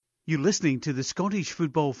You're listening to the Scottish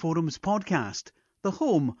Football Forums podcast, the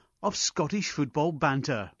home of Scottish football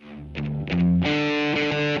banter.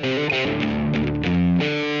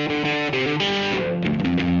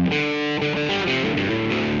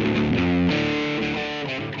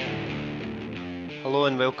 Hello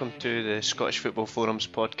and welcome to the Scottish Football Forums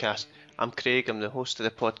podcast. I'm Craig, I'm the host of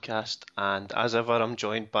the podcast, and as ever I'm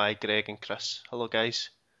joined by Greg and Chris. Hello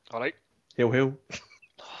guys. Alright. Hail, hail.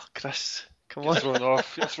 Oh, Chris, come You're on. throwing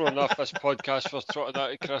off this podcast for trotting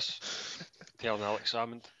out of Chris. Telling Alex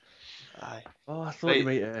Salmond. Aye. Oh, I thought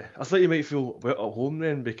Right. you might feel a bit at home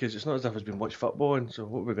then, because it's not as if there's been much football on. So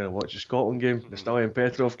what we're going to watch, the Scotland game, the Stallion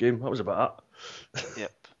Petrov game. That was about it.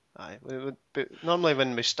 Yep. Aye. But normally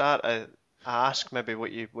when we start, I ask maybe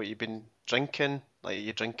what you've been drinking, like are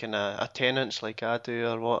you drinking a Tennent's like I do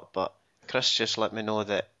or what? But Chris just let me know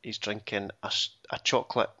that he's drinking a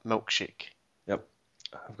chocolate milkshake. Yep.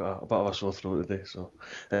 I've got a bit of a sore throat today, so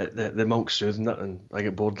the milk's soothing it, and I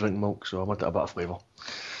get bored drinking milk, so I want a bit of flavour.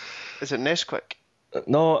 Is it Nesquik?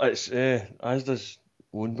 No, it's Asda's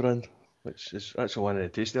own brand, which is actually one of the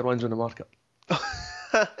tastier ones on the market.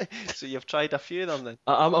 So you've tried a few of them then?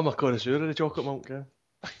 I'm a connoisseur of the chocolate milk, yeah.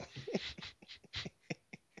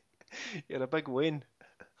 You're a big Wayne.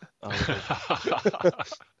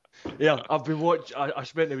 Yeah, I've been I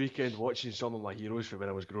spent the weekend watching some of my heroes from when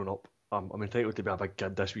I was growing up. I'm entitled to be a big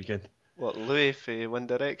kid this weekend. What, Louis for One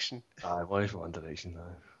Direction? Aye, Louis for One Direction.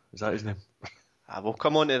 Is that his name? We'll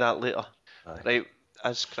come on to that later. Aye. Right,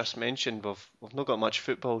 as Chris mentioned, we've not got much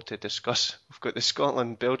football to discuss. We've got the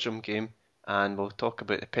Scotland-Belgium game, and we'll talk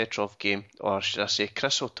about the Petrov game, or should I say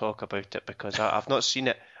Chris will talk about it, because I've not seen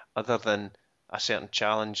it other than a certain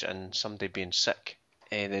challenge and somebody being sick.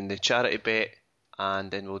 And then the charity bet,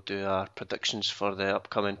 and then we'll do our predictions for the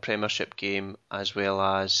upcoming Premiership game, as well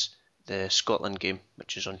as the Scotland game,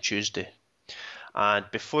 which is on Tuesday. And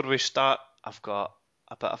before we start, I've got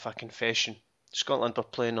a bit of a confession. Scotland were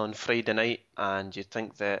playing on Friday night, and you'd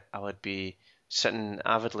think that I would be sitting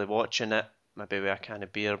avidly watching it, maybe with a can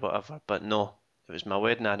of beer or whatever, but no, it was my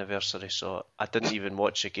wedding anniversary, so I didn't even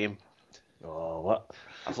watch the game. Oh, what?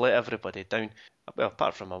 I've let everybody down, well,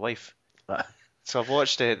 apart from my wife. So I've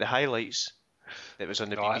watched the highlights. It was on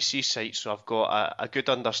the BBC site, so I've got a good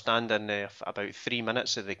understanding of about 3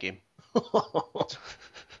 minutes of the game.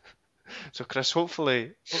 So Chris,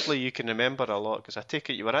 hopefully you can remember a lot, because I take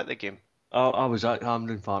it you were at the game. I was at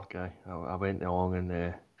Hampden Park, guy. I went along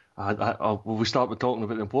and will we start with talking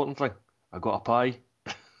about the important thing? I got a pie.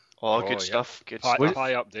 Oh, good yeah. stuff. Good Pie stuff.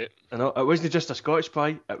 update. I know, it wasn't just a Scottish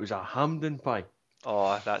pie, it was a Hampden pie.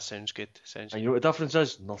 Oh, that sounds good. And you know what the difference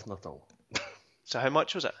is? Nothing at all. So how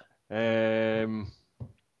much was it? Can't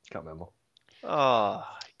remember. Oh,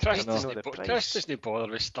 Chris know the doesn't price.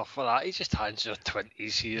 bother with stuff like that. He just hands you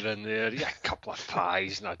 20s here and there. Yeah, a couple of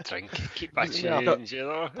pies and a drink. Keep my change, you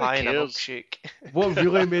know. Pie and a Who cares? milkshake. What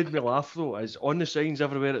really made me laugh though is on the signs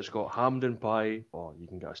everywhere it's got Hampden pie, or you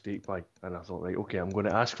can get a steak pie. And I thought, right, okay, I'm going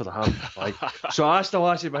to ask for the Hampden pie. So I asked the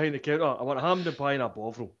lassie behind the counter, I want a Hampden pie and a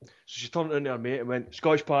Bovril. So she turned it into her mate and went,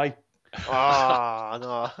 Scottish pie. Ah,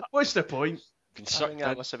 no. What's the point? Been I sucked think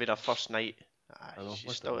that in. must have been her first night. I know, She's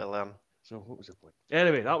what's still the- to learn. So what was the point?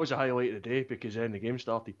 Anyway, that was a highlight of the day because then the game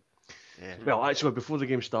started. Yeah. Well, actually, before the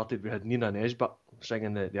game started, we had Nina Nesbitt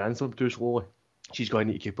singing the anthem too slowly. She's going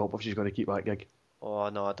to need to keep up if she's going to keep that gig. Oh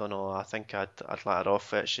no, I don't know. I think I'd let her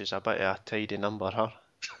off it. She's a bit of a tidy number, her.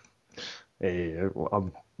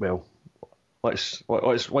 Well, let's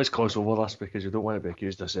gloss over this because we don't want to be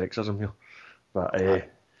accused of sexism here. But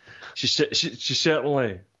she's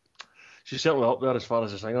certainly up there as far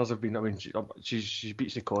as the singers have been. I mean, she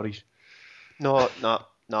beats the Corries. No,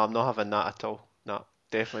 I'm not having that at all. No,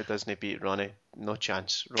 definitely doesn't beat Ronnie. No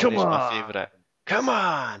chance. Come Ronnie's my on. favourite. Come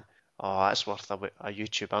on! Oh, that's worth a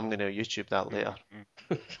YouTube. I'm going to YouTube that later.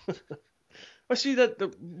 I see that.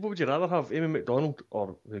 What would you rather have, Amy McDonald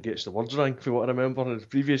or who gets the words wrong, for what I remember in the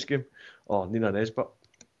previous game, or Nina Nesbitt?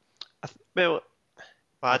 Well,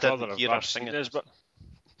 I I'd rather didn't have hear her Babs singing. Singers, but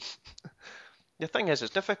The thing is,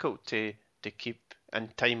 it's difficult to keep in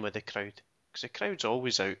time with the crowd, because the crowd's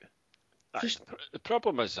always out. the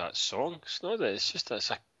problem is that song. It's not that.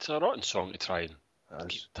 It's a rotten song to try and Yes.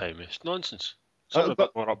 keep time. It's nonsense. Something a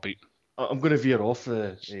bit more upbeat. I'm going to veer off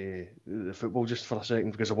the football just for a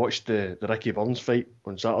second because I watched the Ricky Burns fight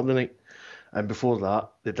on Saturday night, and before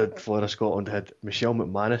that they did Flora Scotland had Michelle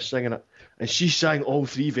McManus singing it, and she sang all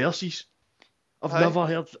three verses. I've never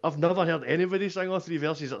heard anybody sing all three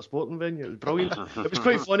verses at a sporting venue. It was brilliant. It was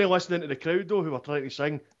quite funny listening to the crowd though, who were trying to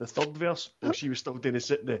sing the third verse while she was still doing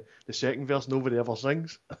the second verse. Nobody ever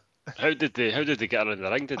sings. How did they get her in the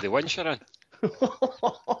ring? Did they winch her in?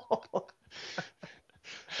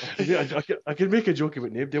 I could make a joke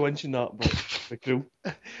about nobody lynching that, but it'd be cruel.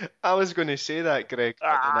 I was going to say that, Greg. But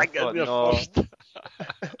then I thought, there no. first.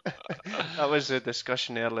 That was the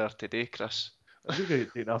discussion earlier today, Chris. I think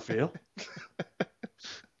I take that fair.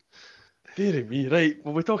 Dear me, right,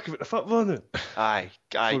 well, we're talking about the football now. Aye,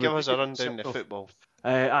 So give we us a take rundown it of football.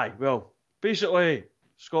 Aye, well, basically,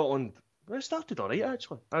 Scotland, well, it started alright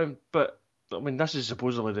actually. But, I mean, this is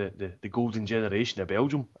supposedly the golden generation of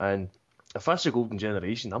Belgium, and if that's the golden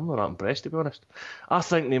generation, I'm not that impressed, to be honest. I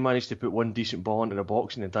think they managed to put one decent ball into the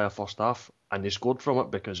box in the entire first half, and they scored from it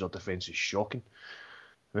because their defence is shocking.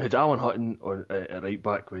 We had Alan Hutton at right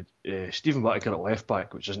back, with Stephen Whittaker at left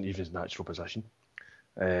back, which isn't even his natural position.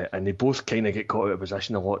 And they both kind of get caught out of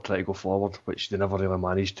position a lot, try to go forward, which they never really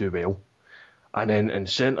managed too well. And then in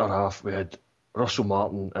centre half, we had Russell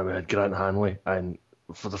Martin and we had Grant Hanley. And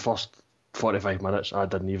for the first 45 minutes, I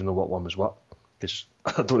didn't even know what one was what, because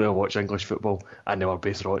I don't really watch English football, and they were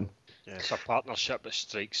both rotten. Yeah. It's a partnership that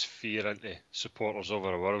strikes fear into supporters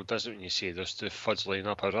over the world, doesn't it, when you see those two fuds line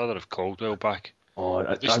up? I'd rather have Caldwell back. Oh,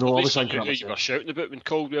 I know, I was thinking you were shouting about when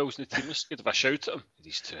Caldwell's in the team. It's good if I shout at him.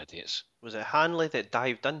 These two idiots. Was it Hanley that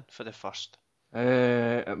dived in for the first?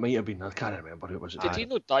 It might have been, I can't remember who it was. Did he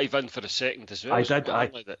not dive in for the second as well? I did,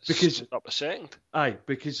 aye. Because up a second. Aye,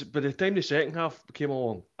 because by the time the second half came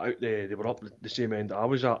along, out there they were up the same end I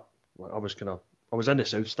was at. I was in the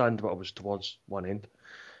south stand, but I was towards one end,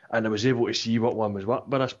 and I was able to see what one was what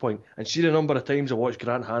by this point. And see the number of times I watched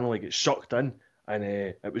Grant Hanley get sucked in, and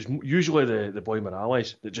it was usually the boy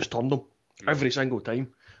Morales that just turned them every single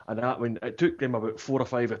time. And that when it took them about 4 or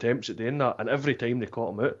 5 attempts at doing that, and every time they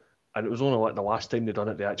caught him out. And it was only like the last time they done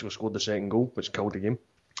it, they actually scored the second goal, which killed the game.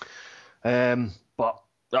 But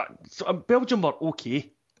Belgium were okay.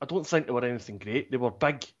 I don't think they were anything great. They were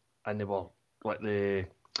big, and they were like their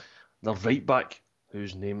right back,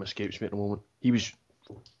 whose name escapes me at the moment. He was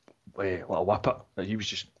like a whippet. He was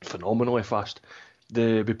just phenomenally fast.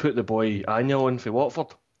 We put the boy Anya on for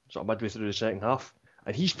Watford, sort of midway through the second half,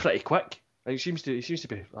 and he's pretty quick. And he seems to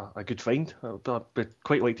be a good find. I'd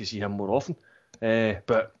quite like to see him more often.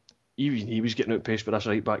 But even he was getting outpaced by this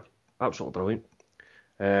right back. Absolutely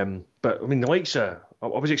brilliant. But I mean, the likes of, I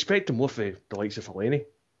was expecting more for the likes of Fellaini.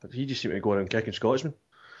 He just seemed to go around kicking Scotsmen.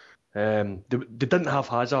 They didn't have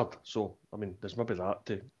Hazard, so I mean, there's maybe that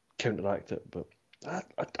to counteract it. But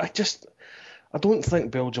I don't think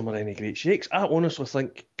Belgium are any great shakes. I honestly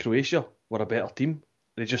think Croatia were a better team.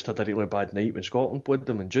 They just had a really bad night when Scotland played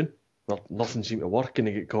them in June. Where nothing seemed to work and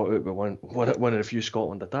they get caught out by one of the few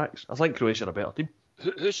Scotland attacks. I think Croatia are a better team.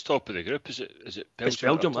 Who's top of the group? Is it Belgium? It's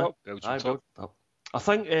Belgium, top? Belgium top. I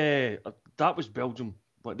think that was Belgium.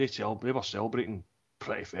 What they were celebrating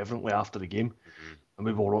pretty fervently after the game, and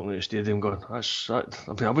we were walking out the stadium going, "That's that."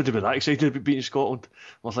 I mean, I wouldn't be that excited about beating Scotland.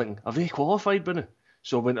 We're thinking, have they qualified by now?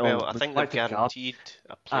 So I think they're guaranteed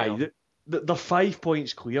a playoff. They're 5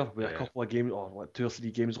 points clear with a couple of games, or like 2 or 3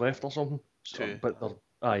 games left or something. Two. But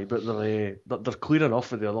they're clear enough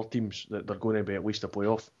for the other teams that they're going to be at least a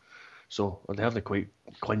playoff. So they haven't quite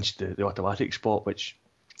clinched the automatic spot, which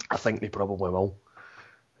I think they probably will.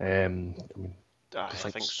 I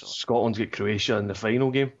think so. Scotland's got Croatia in the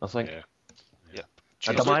final game, I think. Yeah.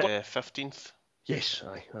 Tuesday, 15th. Yes,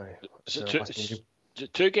 aye. Is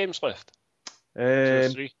it 2 games left? 2 or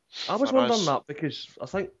 3? I was wondering that because I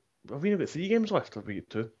think have we got 3 games left, or have we got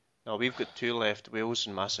 2? No, we've got 2 left. Wales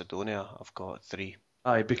and Macedonia have got 3.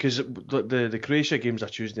 Aye, because the Croatia games are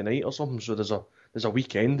Tuesday night or something, so there's a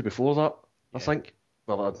weekend before that, I think.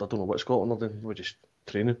 Well, I don't know what Scotland are doing, we're just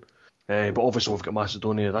training. But obviously we've got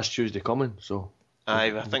Macedonia this Tuesday coming, so...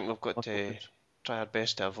 Aye, I think we've got to try our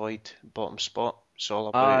best to avoid bottom spot. It's all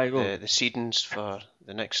about the seedings for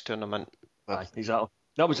the next tournament. Aye, exactly.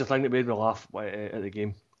 That was the thing that made me laugh at the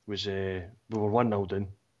game, was we were 1-0 down.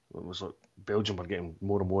 It was like Belgium were getting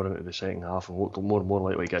more and more into the second half and looked more and more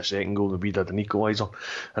likely to get a second goal than we did an equaliser.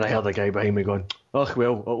 And I heard a guy behind me going, "Oh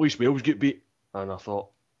well, at least Wales get beat." And I thought,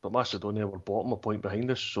 but Macedonia were bottom, a point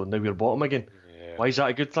behind us, so now we're bottom again. Yeah. Why is that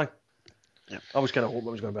a good thing? Yeah. I was kind of hoping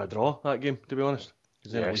it was going to be a draw, that game, to be honest.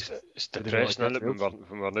 Yeah, it's depressing, isn't it,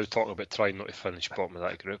 when we're now talking about trying not to finish bottom of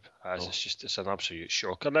that group. It's an absolute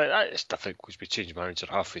shock. And it's difficult because we changed manager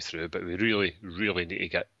halfway through, but we really, really need to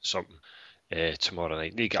get something tomorrow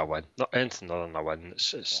night. Need to get a win. Not anything other than a win.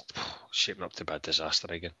 It's shaping up to be a disaster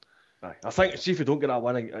again. Aye. I think, see if we don't get that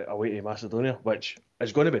win away to Macedonia, which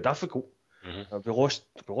is going to be difficult. We lost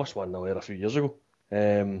 1-0 there a few years ago.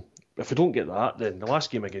 If we don't get that, then the last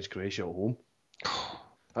game against Croatia at home,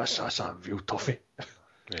 that's a real toughie.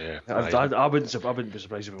 Yeah, I wouldn't be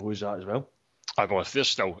surprised if we lose that as well. Well,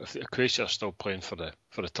 if Croatia are still playing for the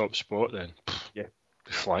top spot, then they're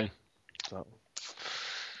flying.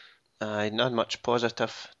 Not much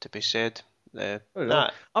positive to be said. I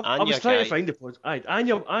was Anya trying guy, to find the positive.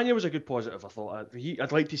 Anya was a good positive. I thought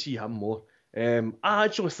I'd like to see him more. I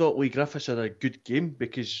actually thought Lee Griffiths had a good game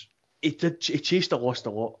because he chased a lot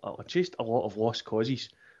of lost causes,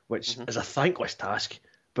 which is a thankless task.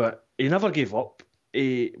 But he never gave up.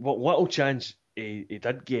 What little chance he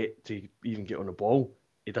did get to even get on the ball,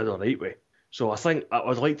 he did all right with. So I think I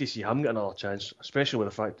would like to see him get another chance, especially with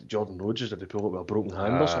the fact that Jordan Rhodes had to pull up with a broken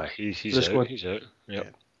hand or something. He's out. He's out.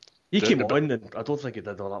 Yep. He came on, and I don't think he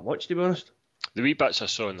did all that much, to be honest. The wee bits I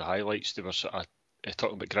saw in the highlights, they were sort of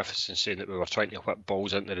talking about Griffiths and saying that we were trying to whip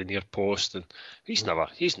balls into the near post, and he's never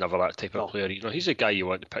that type of player. You know, he's a guy you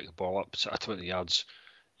want to pick the ball up sort of 20 yards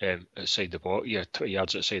outside the ball. Yeah, 20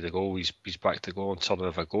 yards outside the goal. He's back to goal and turning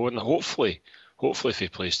of a go, and hopefully if he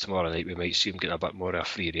plays tomorrow night, we might see him get a bit more of a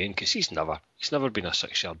free rein because he's never been a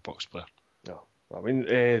 6-yard box player. No, I mean,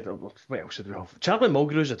 what else did we have? Charlie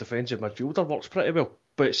Mulgrew's a defensive midfielder, works pretty well.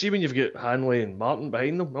 But see, when you've got Hanley and Martin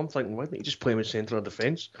behind them, I'm thinking, why don't you just play him in centre of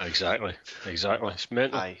defence? Exactly. It's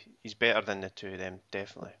mental. aye, he's better than the two of them,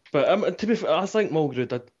 definitely. But to be fair, I think Mulgrew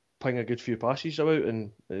did ping a good few passes about,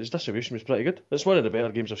 and his distribution was pretty good. It's one of the better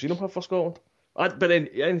games I've seen him have for Scotland. But then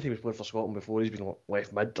anything he's played for Scotland before, he's been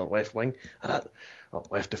left mid or left wing,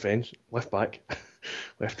 left defence, left back,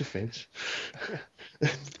 left defence.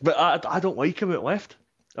 But I don't like him at left.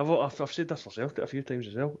 I've said this for Celtic a few times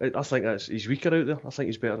as well. I think he's weaker out there. I think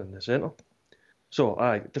he's better in the centre.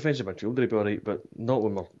 So, defensive midfielder he'd be alright, but not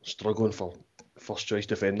when we're struggling for first choice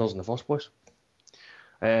defenders in the first place.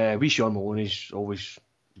 Wee Sean Maloney's always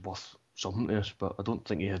worth something to us, but I don't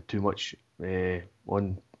think he had too much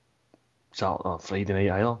on Saturday or Friday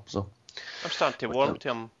night either. So I'm starting to warm to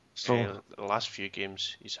him. The last few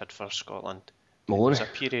games he's had for Scotland. Maloney. There's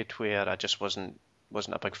a period where I just wasn't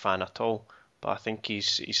a big fan at all. But I think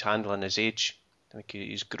he's handling his age. I think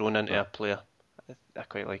he's grown into a player. I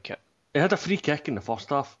quite like it. He had a free kick in the first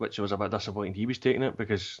half, which was a bit disappointing he was taking it,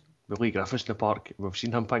 because with Lee Griffiths in the park, we've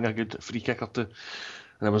seen him ping a good free kick or two.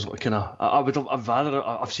 And I was kind of,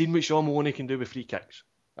 I've seen what Sean Maloney can do with free kicks.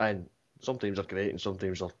 And sometimes they're great and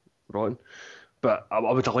sometimes they're rotten. But I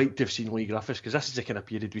would have liked to have seen Lee Griffiths, because this is the kind of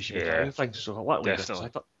period we should be trying things. So I'll let Lee Griffiths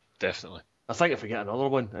hit it. Definitely. I think if we get another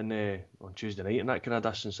one on Tuesday night in that kind of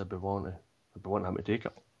distance, I'd be wanting him to take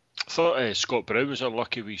it. I thought Scott Brown was a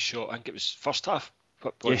lucky wee shot. I think it was first half.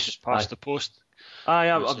 Just past the post. I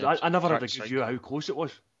never had a good view of how close it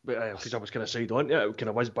was, but because I was kind of side on it kind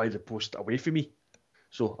of was by the post away from me.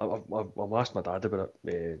 So I asked my dad about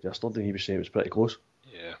it yesterday, and he was saying it was pretty close.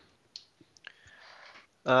 Yeah.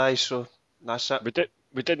 Aye, so that's it.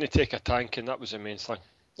 We didn't take a tank, and that was the main thing.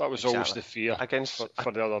 That was always the fear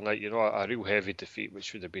for the other night. You know, a real heavy defeat,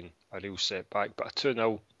 which would have been a real setback. But a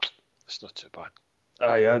 2-0, it's not too bad.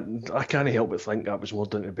 I can't help but think that was more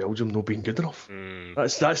down to Belgium not being good enough.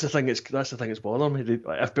 That's the thing. That's the thing that's bothering me.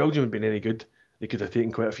 If Belgium had been any good, they could have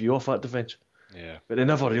taken quite a few off that defence. Yeah. But they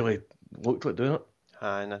never really looked like doing it.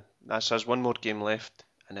 And that's us. One more game left,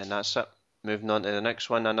 and then that's it. Moving on to the next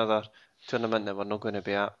one, another tournament that we're not going to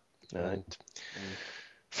be at.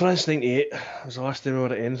 France '98 was the last time we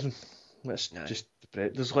were at anything. That's just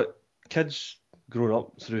there's like kids growing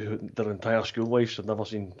up through their entire school lives have never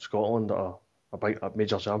seen Scotland at a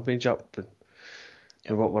major championship.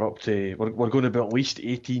 And we're up to we're going to be at least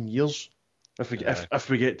 18 years if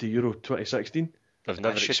we get to Euro 2016. They've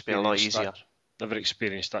never should be a lot easier. Never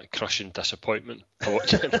experienced that crushing disappointment for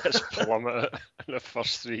watching this plummet in the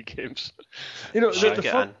first 3 games. You know,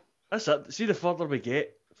 that's it. See, the further we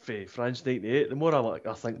get for France '98, the more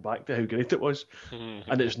I think back to how great it was,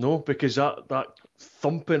 and it's no, because that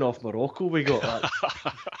thumping off Morocco we got.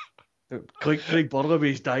 Craig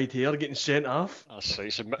Burley's dyed hair getting sent off. That's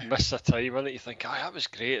right. So miss the time in it. You think, that was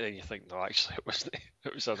great. Then you think, no, actually, it wasn't.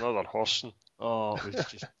 It was another horsing. Oh, it was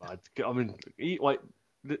just bad. I mean,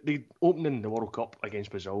 the opening the World Cup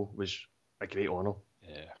against Brazil was a great honour.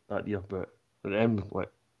 Yeah. That year, but them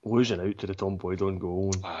losing out to the Tom Boydon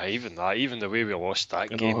goal. Even the way we lost that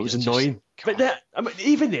game, it was annoying. But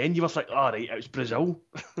even then, you were like, all right, it was Brazil.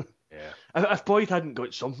 Yeah. If Boyd hadn't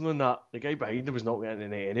got something on that, the guy behind him was not getting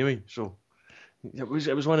in it anyway. So it was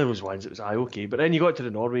one of those ones. It was okay. But then you got to the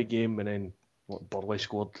Norway game, and then Burley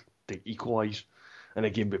scored to equalise in a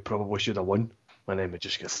game we probably should have won, and then we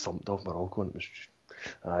just get thumped off Morocco, and it was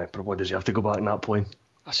just, probably deserved to go back in that point.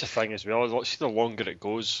 That's the thing as well. See, the longer it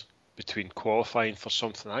goes between qualifying for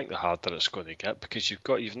something, I think the harder it's going to get, because you've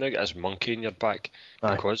now got this monkey in your back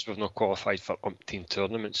because we've not qualified for umpteen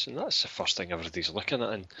tournaments, and that's the first thing everybody's looking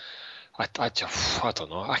at. And I don't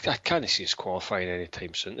know. I can't see us qualifying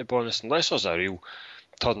anytime soon, to be honest, unless there's a real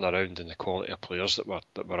turn around in the quality of players that we're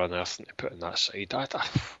unearthing to put on that side.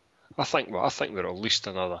 I I think we're at least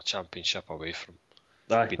another championship away from.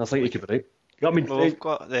 I think you could be right. I mean, Well, we've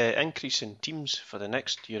got the increase in teams for the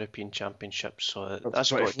next European Championship, so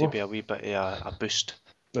that's got 24. to be a wee bit of a boost.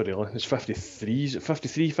 not really. There's 53, is it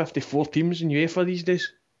 53, 54 teams in UEFA these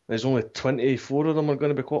days. There's only 24 of them are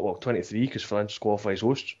going to be well, 23 because France qualifies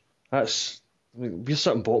hosts. We're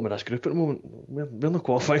sitting bottom of this group at the moment. We're not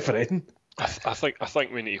qualifying for anything. I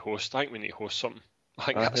think we need to host. I think we need to host something. I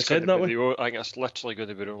think It's heading that way. I think that's literally going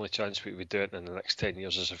to be the only chance we would do it in the next 10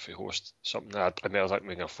 years is if we host something. I don't think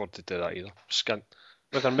we can afford to do that either. Skint.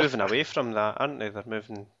 Well, they're moving away from that, aren't they? They're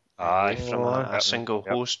moving away from a single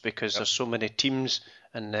host because there's so many teams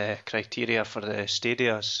and the criteria for the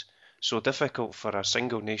stadia is so difficult for a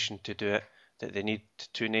single nation to do it that they need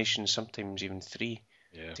two nations, sometimes even three,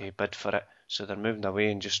 to bid for it. So they're moving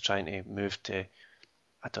away and just trying to move to,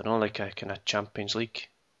 I don't know, like a kind of Champions League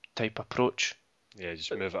type approach. Yeah,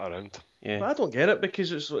 just move it around. Yeah. But I don't get it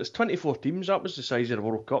because it's 24 teams. That was the size of the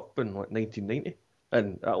World Cup in 1990.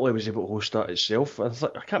 And Italy was able to host that itself. I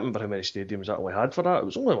can't remember how many stadiums Italy had for that. It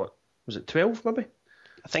was only, was it 12 maybe?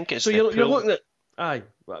 I think it's so you're looking at,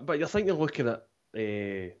 but you think you're looking at,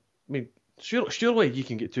 I mean, surely you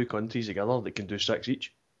can get two countries together that can do 6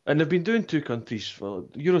 each. And they've been doing two countries for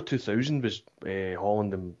Euro 2000 was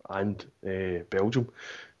Holland and Belgium.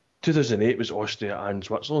 2008 was Austria and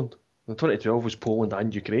Switzerland. And 2012 was Poland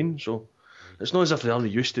and Ukraine. So it's not as if they're only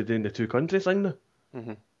used to doing the two country thing now.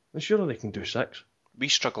 Mm-hmm. And surely they can do 6. We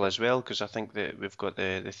struggle as well because I think that we've got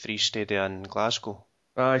the 3 stadia in Glasgow.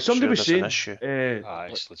 Somebody was saying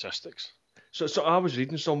it's logistics. So I was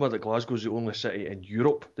reading somewhere that Glasgow's the only city in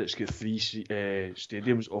Europe that's got 3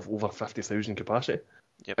 stadiums of over 50,000 capacity.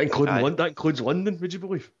 Yep. Including London. That includes London, would you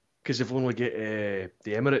believe? Because they've only got the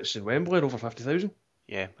Emirates and Wembley are over 50,000.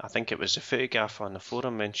 Yeah, I think it was the photograph on the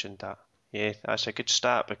forum mentioned that. Yeah, that's a good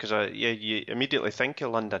start because you immediately think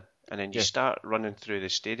of London and then you start running through the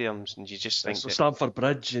stadiums and you just think that Stamford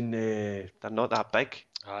Bridge and they're not that big.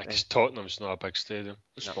 Because Tottenham's not a big stadium.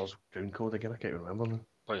 What's Spurs ground code again? I can't remember now.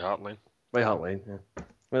 White Hart Lane. White Hart Lane, yeah.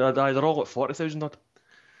 Well, they're all at 40,000 odd.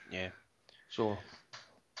 Yeah. So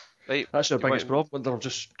right, that's their biggest problem. They're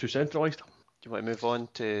just too centralised. Do you want to move on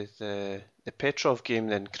to the Petrov game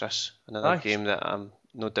then, Chris? Another game that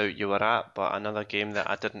no doubt you were at, but another game that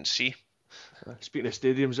I didn't see. Speaking of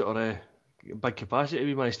stadiums that are big capacity,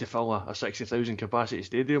 we managed to fill a 60,000 capacity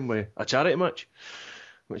stadium with a charity match,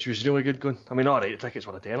 which was really good going. I mean, alright, the tickets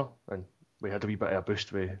were a tenner, and we had a wee bit of a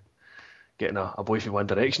boost with getting a boy from One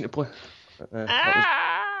Direction to play.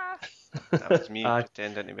 That was me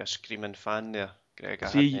pretending to be a screaming fan there, Greg.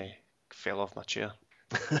 I fell off my chair.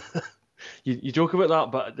 You joke about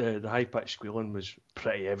that, but the high-pitched squealing was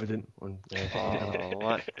pretty evident.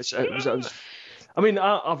 I mean,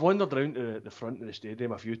 I've wandered around to the front of the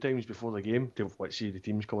stadium a few times before the game to see the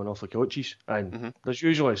teams coming off the couches, and there's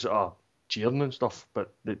usually sort of cheering and stuff,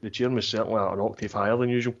 but the cheering was certainly an octave higher than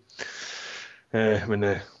usual when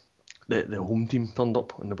the home team turned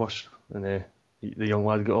up on the bus and the young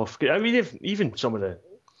lad got off. I mean, even some of it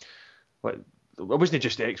wasn't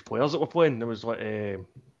just the ex-players that were playing. There was like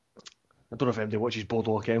I don't know if anybody watches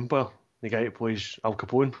Boardwalk Empire. The guy who plays Al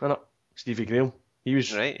Capone in it, Stevie Graham. He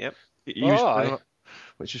was right. Yep. He was playing it,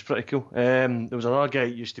 which is pretty cool. There was another guy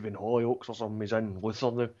who used to be in Hollyoaks or something. He's in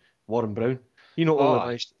Luther now. Warren Brown. He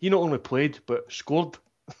not only played but scored.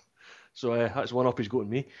 So that's one up he's got on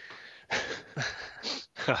me.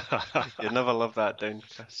 You never live that down,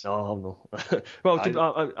 Chris. No. Well, I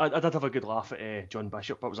did have a good laugh at John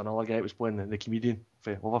Bishop. That was another guy that was playing the comedian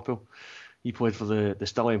for Liverpool. He played for the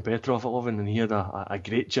Stilian Petrov at 11 and he had a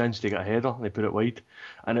great chance to get a header and they put it wide.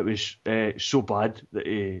 And it was so bad that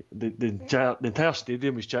the entire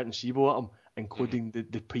stadium was chanting Sibo at him, including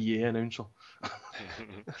the PA announcer.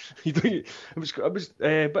 It was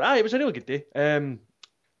a really good day.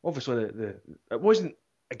 Obviously, it wasn't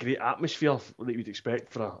a great atmosphere that you'd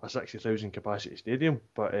expect for a 60,000 capacity stadium,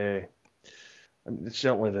 but it's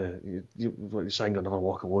certainly you sang "I'll Never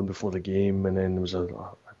Walk Alone" before the game, and then there was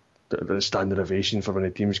the standing ovation for when the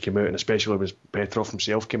teams came out, and especially when Petrov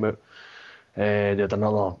himself came out. They had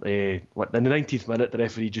another in the 19th minute, the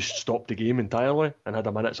referee just stopped the game entirely and had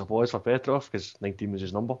a minute's applause for Petrov because 19 was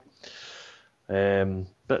his number.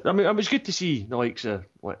 But I mean, it was good to see the likes of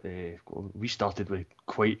we started with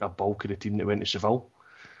quite a bulk of the team that went to Seville.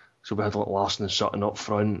 So we had like Larson and Sutton up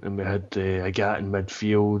front, and we had Agat in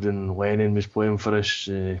midfield, and Lennon was playing for us.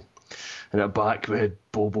 And at back we had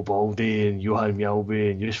Bobo Baldi and Johan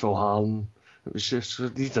Mjällby and Yusuf Harden. It was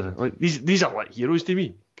just these are like heroes to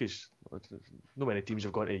me because not many teams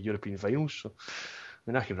have gone to European finals. So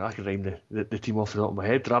I mean, I can rhyme the team off the top of my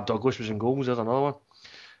head. Rab Douglas was in goals. There's another one.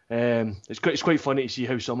 It's quite funny to see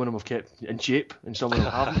how some of them have kept in shape and some of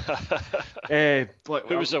them haven't.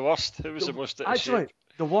 Who was the worst? Who was the most out of shape? Actually,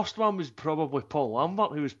 the worst one was probably Paul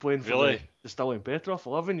Lambert, who was playing for Really? the Stallion Petrov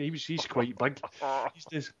 11. He's quite big these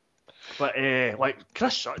days. But like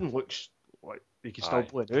Chris Sutton looks like he can still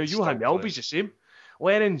play now. Johan Melby's the same.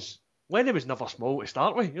 Lennon was never small to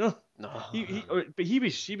start with, you know. No. But he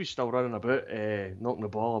was still running about, knocking the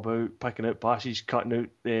ball about, picking out passes, cutting out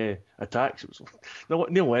attacks. It was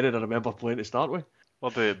Neil Lennon I remember playing to start with.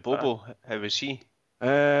 What about Bobo? How was he?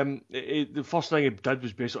 The first thing he did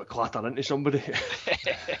was basically clatter into somebody.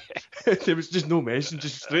 There was just no messing,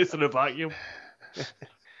 just straight to the back of him.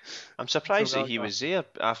 I'm surprised that he was there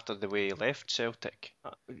after the way he left Celtic.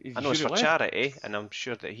 I know it's for charity, and I'm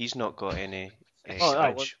sure that he's not got any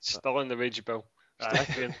wage. Still in the wage bill.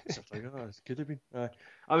 It could have been.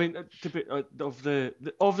 I mean, of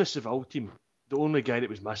the Seville team, the only guy that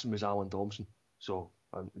was missing was Alan Thompson. So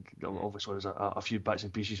obviously there's a few bits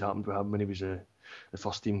and pieces happened with him when he was the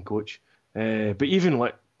first team coach. But even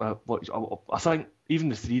like I think even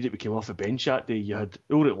the three that we came off the bench that day, you had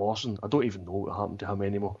Ulrich Lawson. I don't even know what happened to him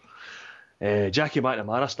anymore. Jackie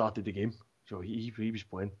McNamara started the game, so he was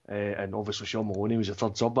playing, and obviously Sean Maloney was the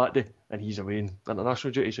third sub that day, and he's away in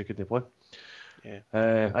international duty, so he couldn't play. Yeah.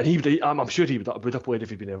 And I'm sure he would have played if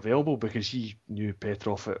he'd been available because he knew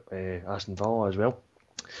Petrov at Aston Villa as well.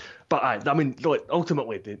 But I mean, look,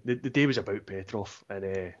 ultimately the day was about Petrov, and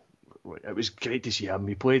it was great to see him.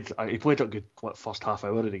 He played a good first half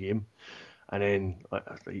hour of the game, and then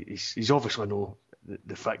he's obviously no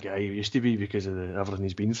the fit guy he used to be because of everything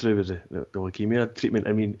he's been through with the leukemia treatment.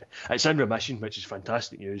 I mean, it's in remission, which is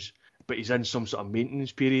fantastic news, but he's in some sort of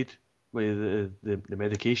maintenance period with the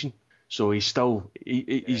medication. So he's still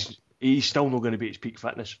not going to be at his peak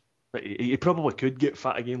fitness. But he probably could get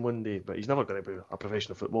fit again one day, but he's never going to be a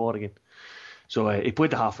professional footballer again. So he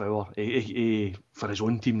played the half hour he for his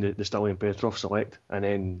own team, the Stallion Petrov select, and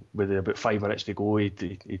then with about 5 minutes to go,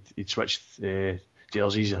 he'd switched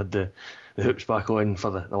jerseys, he had the hoops back on for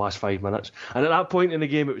the last 5 minutes. And at that point in the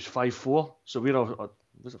game, it was 5-4. So we're all,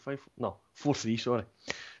 was it 5? No, 4-3. Sorry.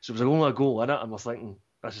 So it was only a goal in it, and we're thinking,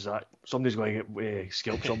 this is it. Somebody's going to get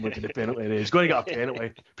scalped somewhere to the penalty area. He's going to get a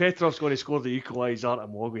penalty. Petrov's going to score the equaliser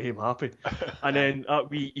and walk with him happy. And then that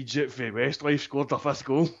wee Egypt for Westlife scored their first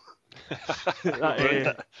goal.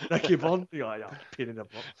 Ricky Byrne, pain in the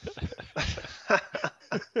butt.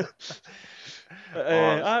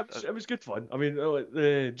 It was good fun. I mean,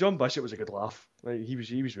 John Bishop was a good laugh. He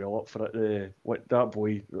was well up for it. That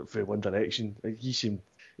boy for One Direction, he seemed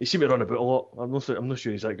to run about a lot. I'm not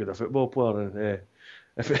sure he's that good a football player. And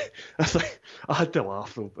I had to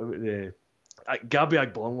laugh though. Gabi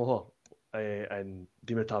Agbolmohor and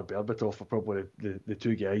Dimitar Berbatov were probably the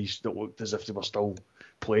two guys that looked as if they were still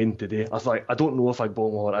playing today. I don't know if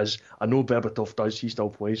Agbolmohor is. I know Berbatov does. He still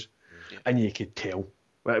plays, and you could tell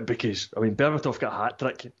because I mean Berbatov got a hat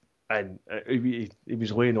trick and he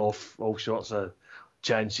was laying off all sorts of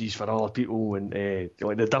chances for other people, and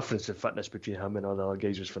the difference in fitness between him and other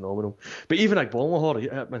guys was phenomenal. But even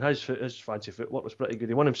Agbolmohor, his fancy footwork was pretty good.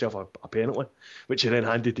 He won himself a penalty, which he then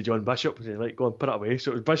handed to John Bishop. He said, go and put it away. So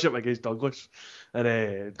it was Bishop against Douglas,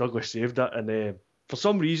 and Douglas saved it. And for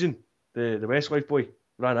some reason, the Westlife boy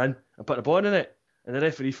ran in and put the ball in it, and the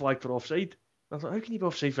referee flagged for offside. I was like, how can you be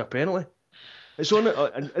offside for a penalty? It's on it,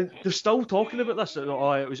 and they're still talking about this.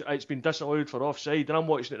 It's been disallowed for offside, and I'm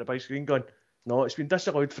watching it at the big screen going, no, it's been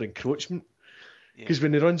disallowed for encroachment. Because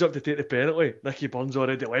when he runs up to take the penalty, Nicky Byrne's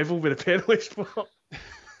already level with the penalty spot.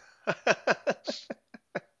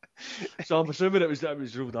 So I'm assuming it was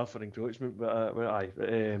ruled off for encroachment, but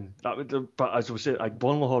but as I was saying,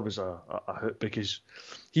 Agbolmohor was a hoot because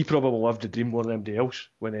he probably lived the dream more than anybody else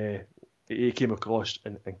when he came across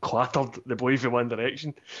and clattered the boy from One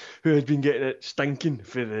Direction, who had been getting it stinking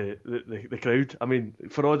for the crowd. I mean,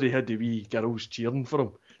 for all they had the wee girls cheering for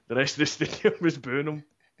him, the rest of the stadium was booing him.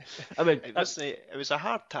 I mean, it was a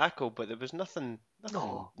hard tackle, but there was nothing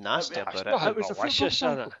nasty about it. It was malicious,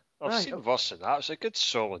 isn't it? I've seen worse than that. It was a good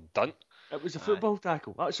solid dunk. It was a football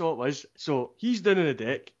tackle. That's all it was. So he's down on the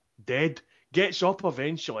deck, dead. Gets up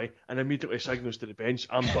eventually and immediately signals to the bench,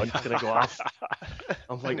 I'm done, can I go off?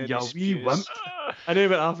 I'm like, yeah, wee wimp. And he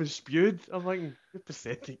went off and spewed. I'm like, you're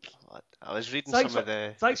pathetic. I was reading some of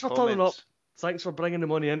the Thanks for comments. turning up. Thanks for bringing the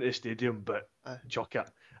money into the stadium, but chuck it.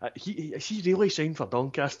 He really signed for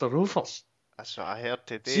Doncaster Rovers. That's what I heard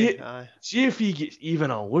today. See if he gets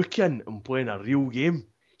even a look in and playing a real game,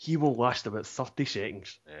 he will last about 30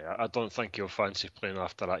 seconds. Yeah, I don't think he'll fancy playing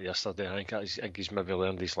after that yesterday. I think he's maybe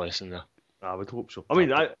learned his lesson there. I would hope so. I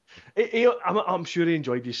mean, I'm sure he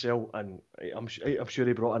enjoyed himself, and I'm sure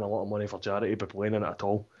he brought in a lot of money for charity by playing in it at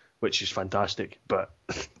all. which is fantastic. But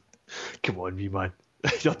come on, me man,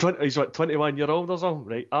 he's what 21-year-old or something,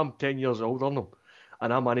 right? I'm 10 years older than him,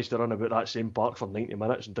 and I managed to run about that same park for 90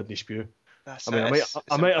 minutes and didn't spew. I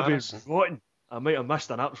might have been rotten. I might have missed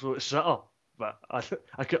an absolute sitter, but I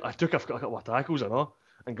took a couple of tackles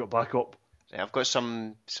and got back up. I've got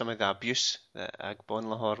some of the abuse that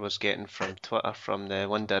Agbonlahor was getting from Twitter from the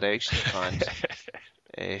One Direction fans.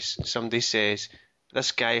 Somebody says,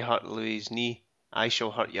 "This guy hurt Louis' knee. I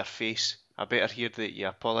shall hurt your face. I better hear that you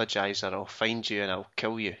apologise or I'll find you and I'll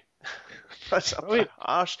kill you." That's a bit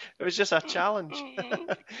harsh. It was just a challenge.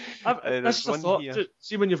 That's the thought.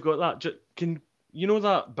 See, when you've got that, can you know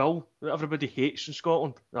that bill that everybody hates in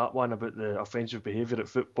Scotland? That one about the offensive behaviour at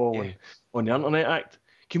football and on the Internet Act.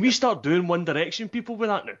 Can we start doing One Direction people with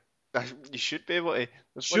that now? You should be able to.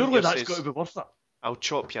 Surely that's got to be worth it. I'll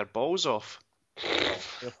chop your balls off.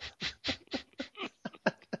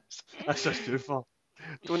 That's just too far.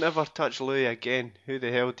 Don't ever touch Louis again. Who the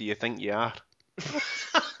hell do you think you are?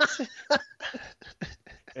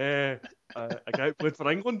 A guy who played for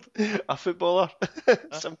England? A footballer.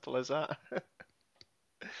 Simple as that.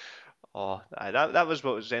 Oh, that was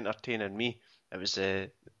what was entertaining me. It was the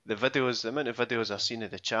videos, the amount of videos I've seen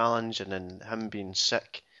of the challenge, and then him being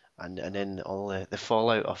sick, and then all the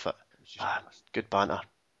fallout of it. Good banter.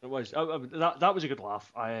 It was. That was a good laugh.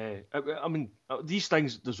 I mean, these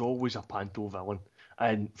things, there's always a panto villain,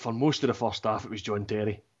 and for most of the first half, it was John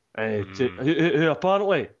Terry, who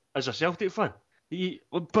apparently is a Celtic fan.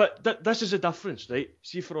 But this is a difference, right?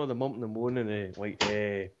 See, for all the mumping and moaning, like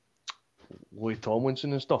Louis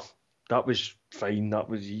Tomlinson and stuff, that was fine. That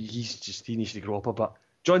was he needs to grow up a bit.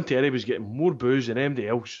 John Terry was getting more booze than anybody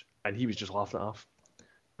else, and he was just laughing it off.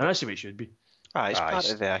 And that's the way it should be. It's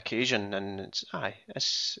part of the occasion, and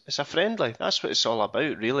it's a friendly. That's what it's all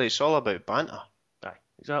about, really. It's all about banter. Aye,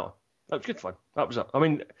 exactly. That was good fun. That was it. I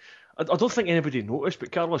mean, I don't think anybody noticed,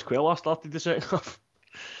 but Carlos Cuellar started the second half.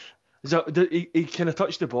 He kind of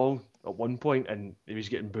touched the ball at one point and he was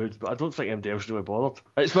getting booed, but I don't think anybody else really bothered.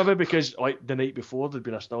 It's maybe because like the night before there'd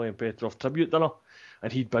been a Stiliyan Petrov tribute dinner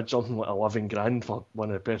and he'd bid something like 11 grand for one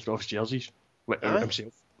of Petrov's jerseys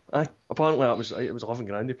himself. Aye, apparently it was 11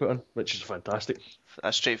 grand he put in, which is fantastic.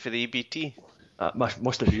 That's straight for the EBT.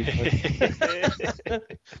 Must have been.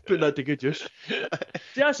 Putting that to good use. See,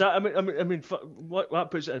 that's it. I mean, what that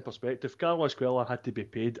puts it in perspective. Carlos Cuellar had to be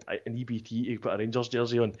paid an EBT to put a Rangers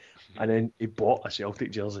jersey on, and then he bought a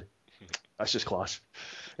Celtic jersey. That's just class.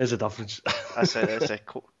 There's a difference. That's a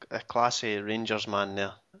classy Rangers man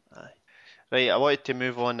there. Aye. Right, I wanted to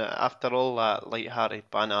move on. After all that light-hearted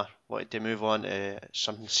banter, I wanted to move on to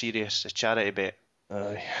something serious, a charity bet.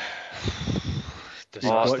 Aye.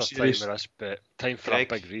 Disaster time with this bet. Time for a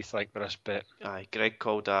big rethink with this bet. Aye, Greg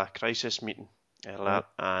called a crisis meeting earlier,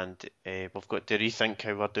 and we've got to rethink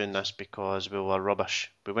how we're doing this because we were rubbish.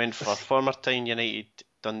 We went for Former Tyne United,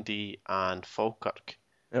 Dundee and Falkirk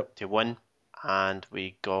to win, and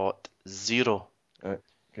we got 0.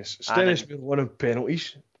 Because Stennis won on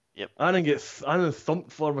penalties. Yep. Annan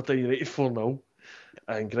thumped Former Tyne United 4-0,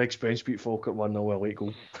 and Greg Spence beat Falkirk 1-0 a late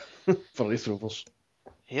goal for the Rovers.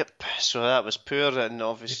 Yep, so that was poor, and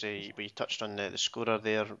obviously we touched on the scorer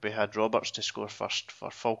there. We had Roberts to score first for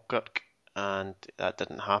Falkirk, and that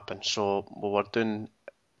didn't happen, so we were doing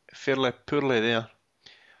fairly poorly there.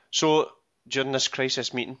 So during this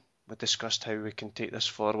crisis meeting, we discussed how we can take this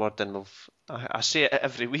forward, and I say it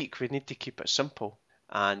every week, we need to keep it simple,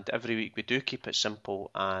 and every week we do keep it simple,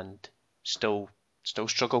 and still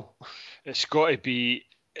struggle. It's got to be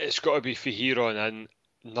for here on in,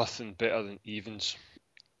 nothing better than evens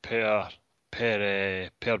per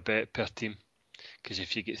bet per team, because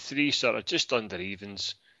if you get 3 sort of just under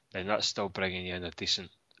evens, then that's still bringing you in a decent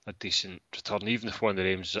return, even if one of the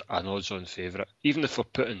names is an odds-on favourite. Even if we're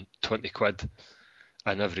putting 20 quid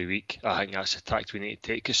in every week, I think that's a tact we need to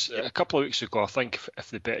take, because a couple of weeks ago I think if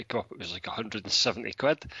the bet had go up it was like 170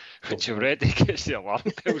 quid, which already gets the alarm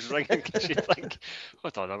bells ringing, because you think,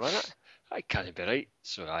 hold on a minute, that can't be right.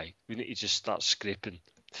 So we need to just start scraping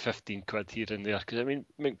 15 quid here and there, because I mean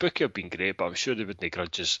McBookie have been great, but I'm sure they wouldn't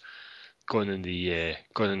grudge us going on the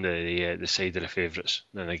side of the favourites.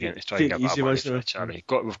 Then again, to try and get that money for the charity.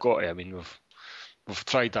 We've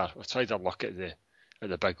tried our luck at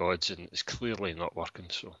the big odds, and it's clearly not working.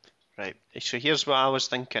 So right, so here's what I was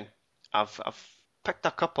thinking. I've picked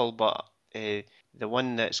a couple, but the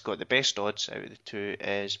one that's got the best odds out of the two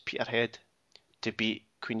is Peterhead to beat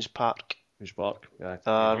Queen's Park. Queen's Park, yeah.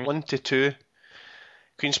 1-2.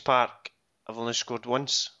 Queen's Park have only scored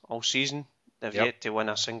once all season. They've yet to win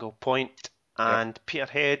a single point. And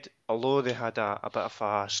Peterhead, although they had a bit of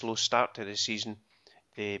a slow start to the season,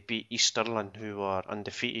 they beat East Stirling, who were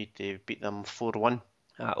undefeated. They beat them 4-1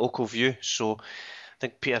 at Oakview. So I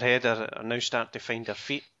think Peterhead are now starting to find their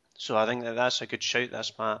feet. So I think that's a good shout.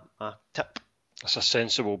 That's my tip. That's a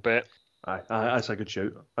sensible bet. Aye, that's a good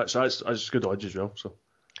shout. That's good odds as well. So,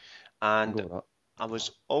 and I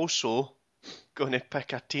was also going to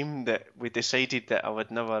pick a team that we decided that I would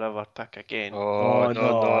never ever pick again. No.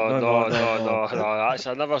 That's,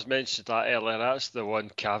 I never mentioned that earlier. That's the one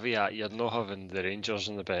caveat. You're not having the Rangers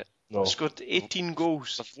in the bet. No. Scored 18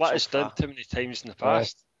 goals. They've let us down too many times in the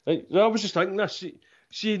past. Right. I was just thinking this.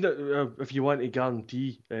 See that if you want to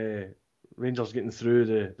guarantee Rangers getting through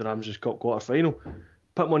the Ramsey Cup quarter final,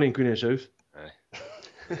 put money in Queen of the South. Aye.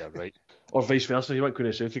 Yeah, right. Or vice versa. If you want Queen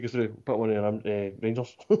of the South to go through, put money in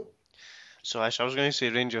Rangers. So I was going to say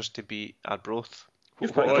Rangers to beat Arbroath.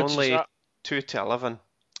 You've But got only 2-11.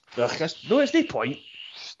 No, it's no point.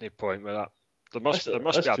 There's no point with that. There must be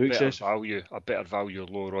a better value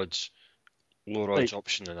low odds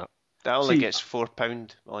option than that. That only gets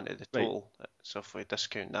 £4 onto the total. Right. So if we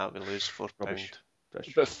discount that, we lose £4.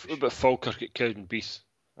 But Falkirk at Cowdenbeath.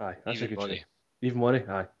 Aye, that's even a good money. Shoot. Even money.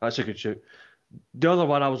 Aye, that's a good shoot. The other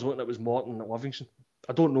one I was looking at was Morton at Livingston.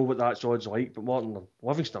 I don't know what that's odds like, but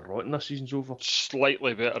Livingston are rotten this season so far.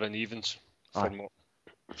 Slightly better than evens for Morton.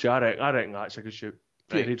 See, I reckon that's a good shoot.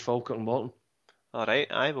 Peterhead, Falkirk and Morton.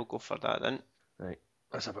 Alright, I will go for that then. Right,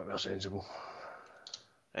 that's a bit more sensible.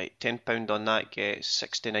 Right, £10 on that gets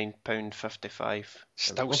 £69.55.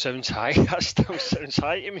 Still sounds high. That still sounds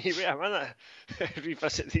high to me. Wait a minute.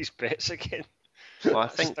 Revisit these bets again. Well, I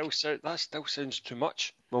think that still sounds too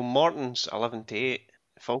much. Well, Morton's 11-8,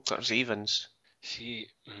 Falkirk's evens.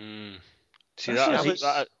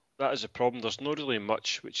 That is a problem. There's not really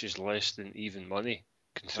much which is less than even money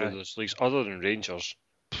going through those leagues, other than Rangers.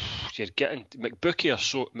 You're getting McBookie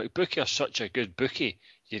are such a good bookie.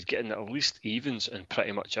 You're getting at least evens in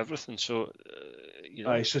pretty much everything. So,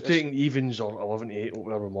 so taking evens or 11-8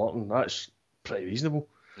 over Morton, that's pretty reasonable.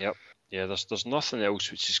 Yep. Yeah. There's nothing else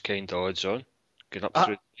which is kind of odds on going up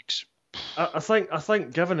through the leagues. I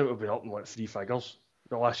think given it would be up in like 3 figures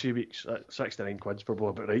the last few weeks, at 69 quid's probably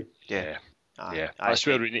about right. Yeah. That's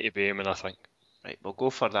where we need to be aiming, I think. Right, we'll go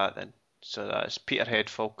for that then. So that's Peterhead,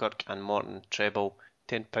 Falkirk and Morton treble.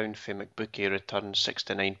 £10 for McBookie returns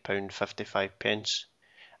 £69.55.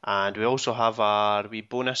 And we also have our wee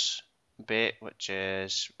bonus bet, which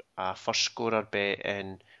is a first scorer bet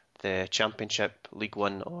in the Championship, League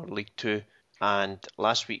 1 or League 2. And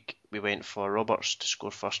last week we went for Roberts to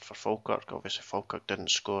score first for Falkirk. Obviously Falkirk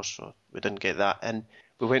didn't score, so we didn't get that in.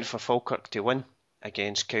 We went for Falkirk to win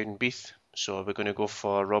against Cowdenbeath. So we're going to go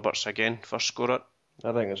for Roberts again, first scorer.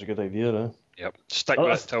 I think that's a good idea, eh? Yep. Stick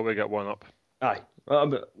with it till we get one up. Aye.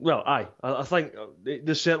 I think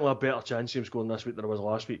there's certainly a better chance of him scoring this week than there was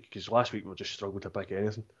last week, because last week we just struggled to pick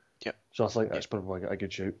anything. Yep. So I think that's probably a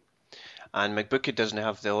good shout. And McBookie doesn't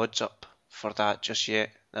have the odds up for that just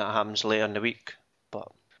yet. That happens later in the week.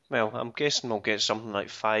 But, well, I'm guessing we'll get something like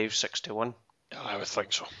 5-6 to 1. Yeah, I would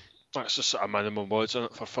think so. That's the sort of minimum odds on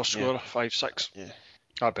it for first scorer, 5-6. Yeah.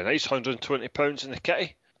 That'd be nice, £120 in the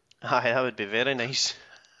kitty. Aye, that would be very nice.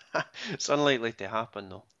 It's unlikely to happen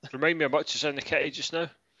though. Remind me how much is in the kitty just now?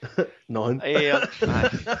 None. Yeah.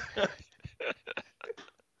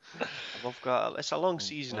 It's a long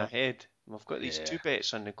season ahead. We've got these 2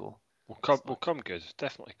 bets on the go. We'll come good.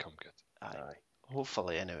 Definitely come good. Aye.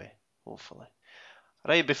 Hopefully, anyway. Hopefully.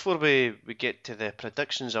 Right, before we get to the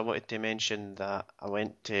predictions, I wanted to mention that I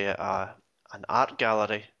went to an art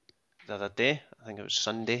gallery the other day. I think it was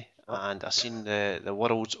Sunday, and I seen the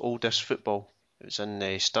world's oldest football. It was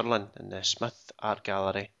in Stirling, in the Smith Art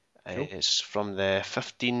Gallery. Cool. It's from the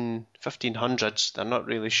 1500s. They're not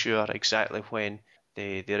really sure exactly when.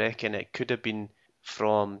 They reckon it could have been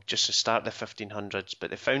from just the start of the 1500s, but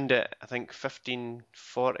they found it, I think,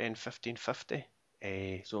 1540 and 1550.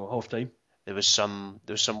 So half time. There was some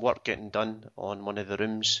work getting done on one of the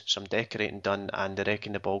rooms, some decorating done, and they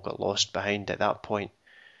reckon the ball got lost behind at that point.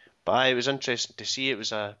 But it was interesting to see. It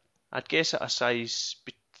was I'd guess at a size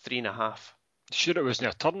 3.5. Sure it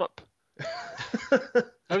wasn't a turnip?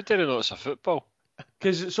 How did I know it's a football?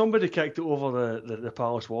 Because somebody kicked it over the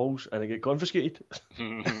palace walls and it got confiscated.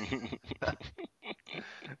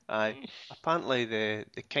 Aye. Apparently the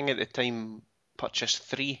king at the time purchased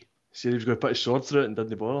 3. So he was going to put his sword through it and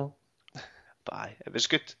didn't bother. But aye, it was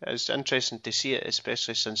good. It was interesting to see it,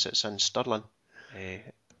 especially since it's in Stirling.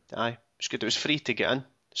 Aye, it's good. It was free to get in.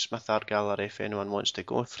 Smith Art Gallery, if anyone wants to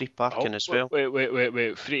go. Free parking as well.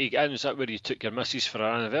 Wait. Free to get in? Is that where you took your missus for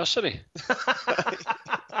our anniversary?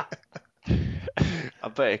 A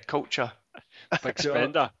bit of culture. Big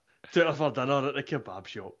spender. Took her for dinner at the kebab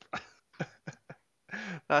shop.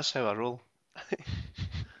 That's how I roll.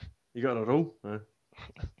 You got a roll?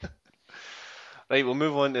 Right, we'll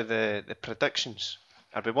move on to the predictions.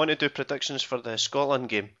 Are we want to do predictions for the Scotland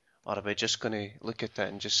game, or are we just going to look at it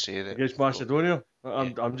and just say that Against Macedonia?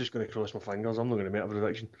 I'm just going to cross my fingers. I'm not going to make a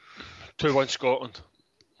prediction. 2-1 Scotland.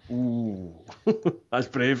 Ooh, that's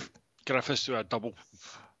brave. Griffiths to a double.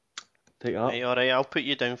 Take that. Right, alright, I'll put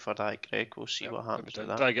you down for that, Greg. We'll see what happens with Do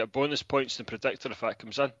that. I get bonus points in predictor if that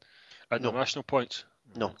comes in? International points?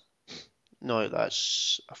 No,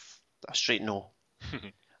 that's a straight no.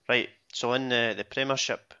 Right, so in the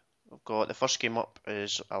Premiership, we've got the first game up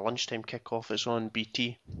is a lunchtime kick-off. It's on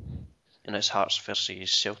BT, and it's Hearts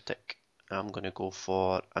versus Celtic. I'm going to go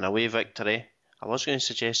for an away victory. I was going to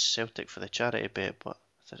suggest Celtic for the charity bet, but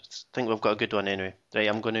I think we've got a good one anyway. Right,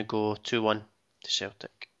 I'm going to go 2-1 to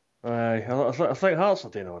Celtic. I think Hearts are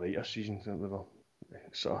doing alright this season. They've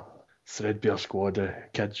a sort of threadbare squad of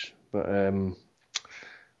kids, but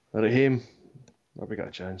they're at home. Maybe got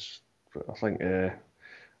a chance. But I think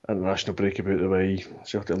international break about the way.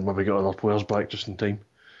 Celtic maybe got other players back just in time.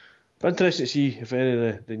 But interesting to see if any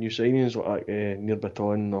of the new signings like Nir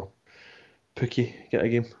Baton or Pookie get a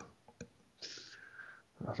game.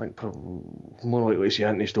 I think more likely to see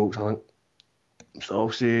Anthony Stokes, I think. So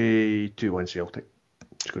I'll say 2-1 Celtic.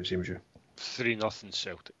 Just going to same as you. 3-0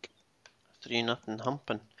 Celtic. 3-0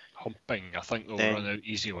 humping. I think they'll Then- run out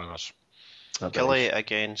easy winners. Killie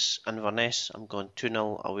against Inverness. I'm going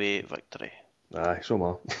 2-0 away victory. Aye, so am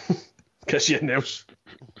I. Kiss you else.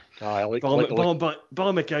 I like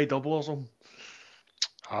Billy Mackay double or something.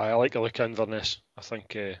 I like the look of Inverness. I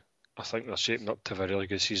think they're shaping up to have a really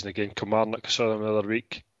good season again. Kilmarnock, I saw them the other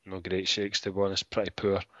week. No great shakes, to be honest. Pretty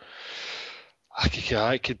poor.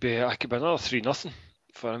 It could be another 3-0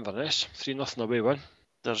 for Inverness. 3-0 away win.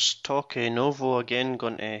 There's talk of Novo again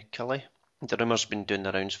going to Killie. The rumour's been doing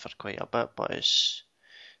the rounds for quite a bit, but it's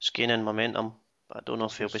gaining momentum. But I don't know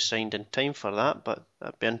if he'll be signed in time for that, but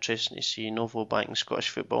that'd be interesting to see Novo back in Scottish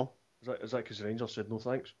football. Is that because Rangers said no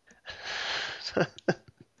thanks?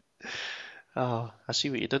 Oh, I see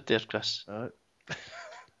what you did there, Chris. Aye.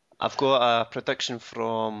 I've got a prediction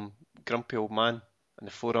from Grumpy Old Man in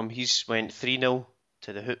the forum. He's went 3-0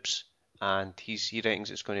 to the Hoops, and he reckons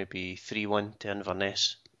it's going to be 3-1 to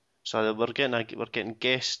Inverness. So we're getting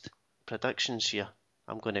guest predictions here.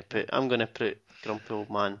 I'm going to put Grumpy Old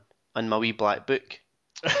Man in my wee black book.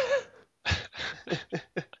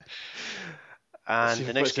 And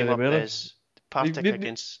the next game up is Partick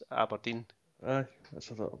against Aberdeen. Aye,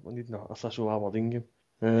 we need a Thistle Aberdeen game.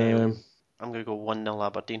 I'm going to go 1-0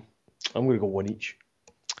 Aberdeen. I'm going to go one each.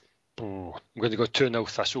 I'm going to go 2-0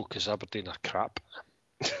 Thistle because Aberdeen are crap.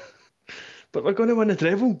 But we're going to win the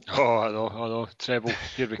treble. Oh, I know. Treble,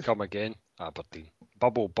 here we come again. Aberdeen.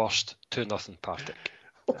 Bubble burst, 2-0 Partick.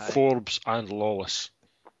 Forbes and Lawless.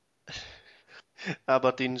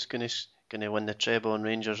 Aberdeen's going to win the treble and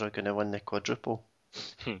Rangers are going to win the quadruple.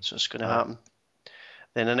 So it's going to happen.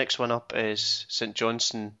 Then the next one up is St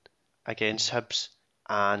Johnstone against Hibs,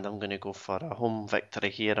 and I'm going to go for a home victory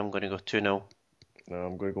here. I'm going to go 2-0. No,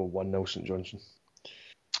 I'm going to go 1-0 St Johnstone.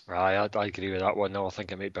 Aye, I agree with that one now. I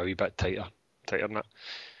think it might be a wee bit tighter than that.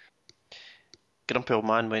 Grumpy Old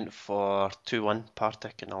Man went for 2-1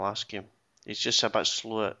 Partick in the last game. He's just a bit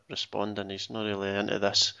slow at responding. He's not really into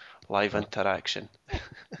this live interaction.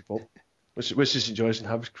 What's the St Johnstone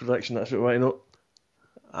Hibs prediction? That's what I know.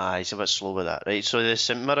 He's a bit slow with that. Right, so the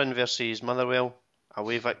St Mirren versus Motherwell,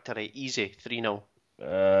 away victory, easy, 3-0.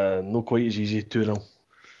 Not quite as easy, 2-0.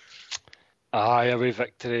 Aye, away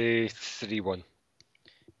victory, 3-1.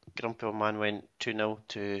 Grumpy Old Man went 2-0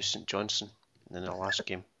 to St Johnstone in the last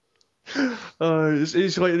game.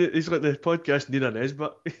 He's like the podcast Nina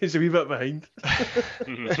Nesbitt. He's a wee bit behind.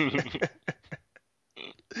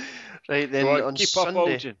 Right, then on keep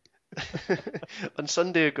Sunday... On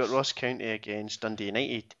Sunday we've got Ross County against Dundee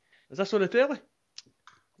United. Is this on the telly?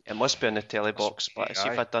 It must be in the telly box, be, but see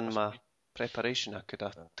if aye, I'd done must my preparation I could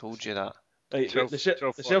have told you that. Right, 12, the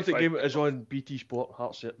Celtic 12:45. game is on BT Sport.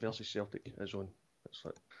 Hearts versus Celtic is on. It's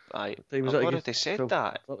like, Aye, time was I've that already again? said 12,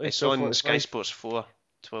 that. 13, It's on 12:45. Sky Sports 4,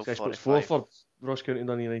 Sky Sports 12:45. 4 for Ross County and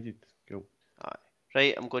Dundee United. Cool. Aye.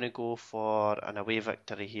 Right, I'm going to go for an away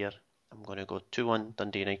victory here. I'm going to go 2-1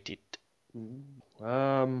 Dundee United.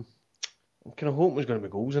 I'm kind of hoping there's going to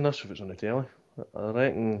be goals in this if it's on the telly. I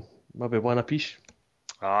reckon maybe one apiece.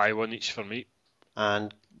 Aye, one each for me.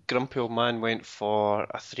 And Grumpy Old Man went for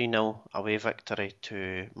a 3-0 away victory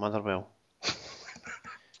to Motherwell.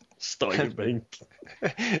 Starting behind.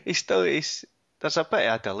 There's a bit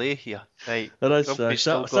of a delay here. Right, There is Grumpy's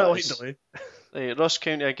still got satellite his- delay. Right, Ross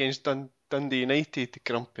County against Dundee United,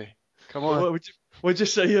 Grumpy. Come on. We'll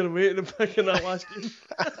just sit here and wait and pick in that last game.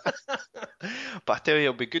 But I tell you,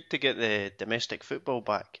 it'll be good to get the domestic football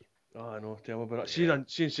back. Oh, I know, tell me about it.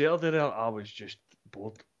 Seeing Saturday there, I was just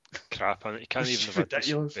bored. Crap, and you can't It's even have a decent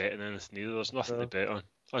ridiculous. betting in this neither. There's nothing to bet on.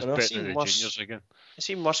 I was I know. betting in the Worse. juniors again. It's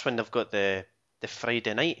even worse when they've got the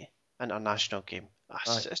Friday night international game.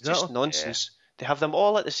 It's just exactly. nonsense. They have them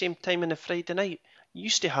all at the same time on the Friday night. You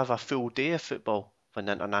used to have a full day of football when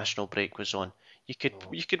the international break was on. You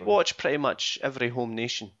could watch pretty much every home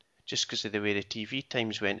nation just because of the way the TV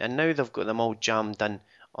times went. And now they've got them all jammed in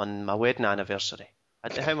on my wedding anniversary.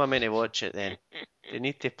 How am I meant to watch it then? They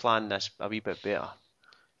need to plan this a wee bit better.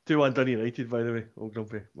 2-1 Dundee United, by the way. Old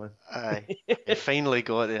Grumpy, man. Aye, they finally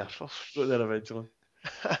got there. Got there eventually.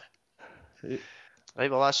 Right,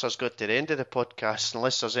 well that's us got to the end of the podcast.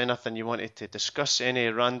 Unless there's anything you wanted to discuss, any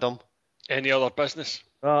random. Any other business?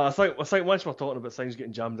 I think once we're talking about things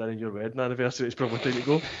getting jammed in your wedding anniversary, it's probably time to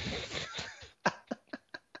go.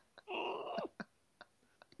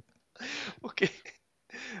 Okay.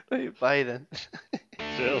 Right, bye then.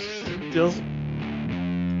 Cheers. Cheers.